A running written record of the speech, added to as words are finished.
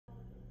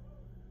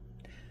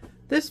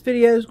This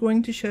video is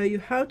going to show you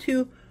how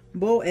to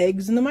boil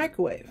eggs in the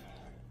microwave.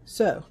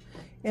 So,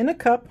 in a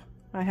cup,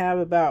 I have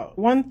about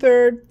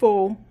 1/3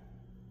 full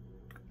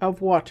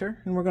of water,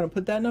 and we're going to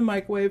put that in the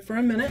microwave for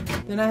a minute.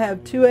 Then I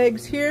have 2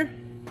 eggs here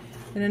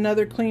in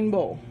another clean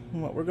bowl.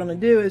 And what we're going to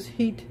do is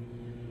heat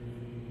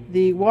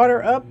the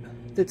water up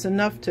that's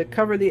enough to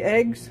cover the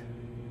eggs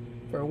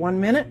for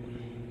 1 minute.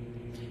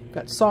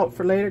 Got salt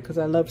for later because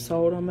I love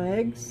salt on my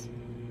eggs,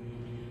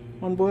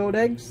 on boiled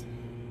eggs.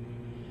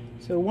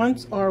 So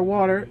once our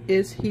water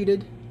is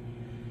heated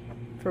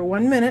for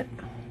 1 minute,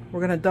 we're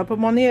going to dump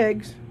them on the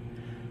eggs,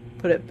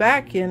 put it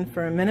back in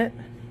for a minute,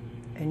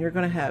 and you're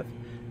going to have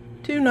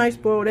 2 nice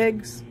boiled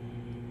eggs.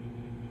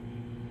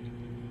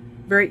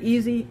 Very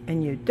easy,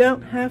 and you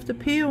don't have to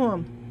peel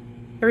them.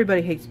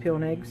 Everybody hates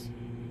peeling eggs.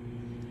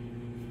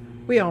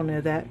 We all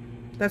know that.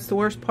 That's the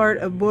worst part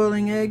of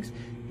boiling eggs,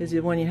 is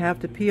when you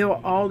have to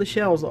peel all the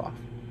shells off.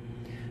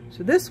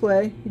 So this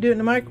way, you do it in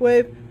the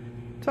microwave,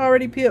 it's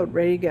already peeled,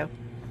 ready to go.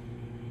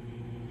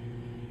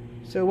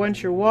 So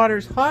once your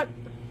water's hot,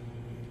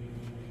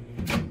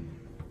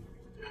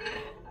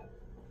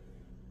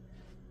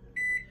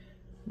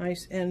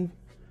 nice and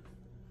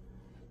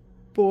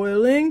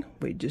boiling,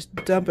 we just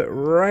dump it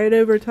right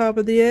over top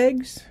of the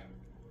eggs.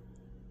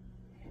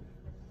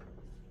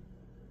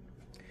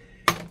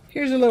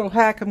 Here's a little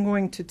hack I'm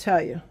going to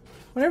tell you.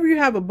 Whenever you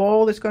have a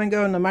bowl that's going to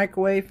go in the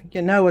microwave,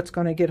 you know it's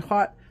going to get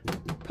hot.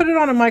 Put it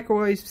on a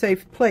microwave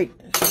safe plate,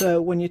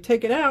 so when you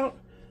take it out,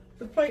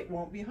 the plate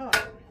won't be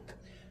hot.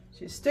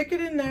 So you stick it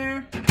in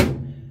there,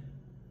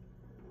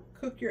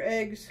 cook your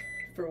eggs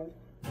for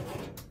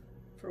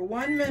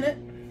 1 minute.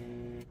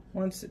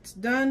 Once it's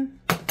done,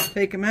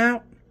 take them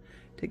out,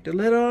 take the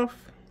lid off.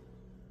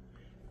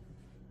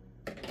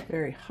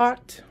 Very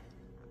hot.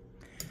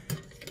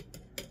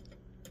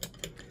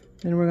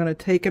 Then we're going to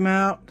take them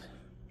out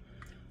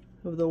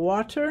of the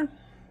water,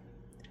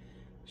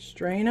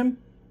 strain them.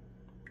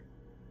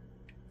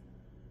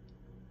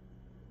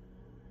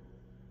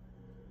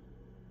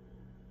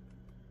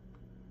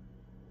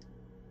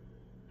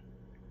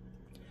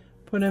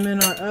 Put them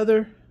in our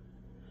other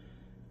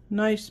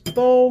nice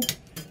bowl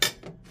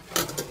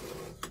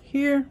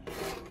here.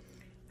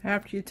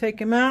 After you take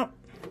them out,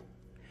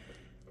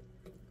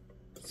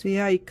 see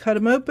how you cut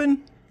them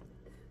open?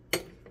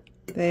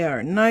 They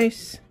are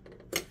nice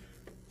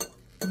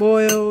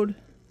boiled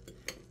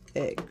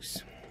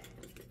eggs.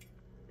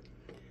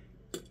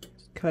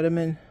 Cut them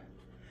in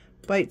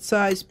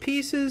bite-sized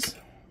pieces.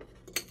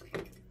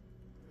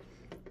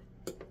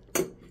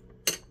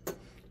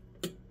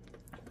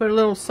 Put a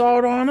little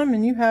salt on them,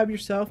 and you have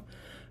yourself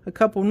a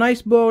couple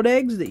nice boiled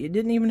eggs that you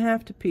didn't even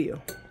have to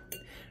peel.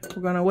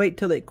 We're going to wait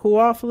till they cool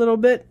off a little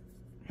bit.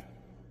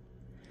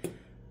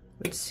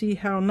 Let's see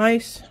how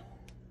nice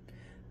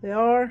they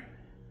are.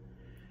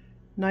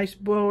 Nice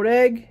boiled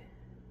egg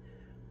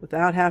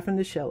without having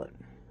to shell it.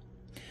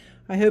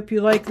 I hope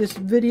you like this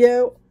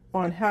video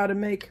on how to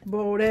make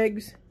boiled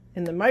eggs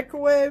in the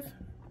microwave,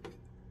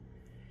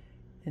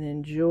 and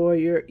enjoy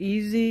your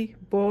easy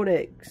boiled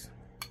eggs.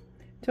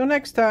 Till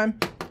next time,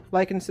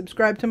 like and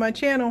subscribe to my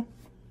channel.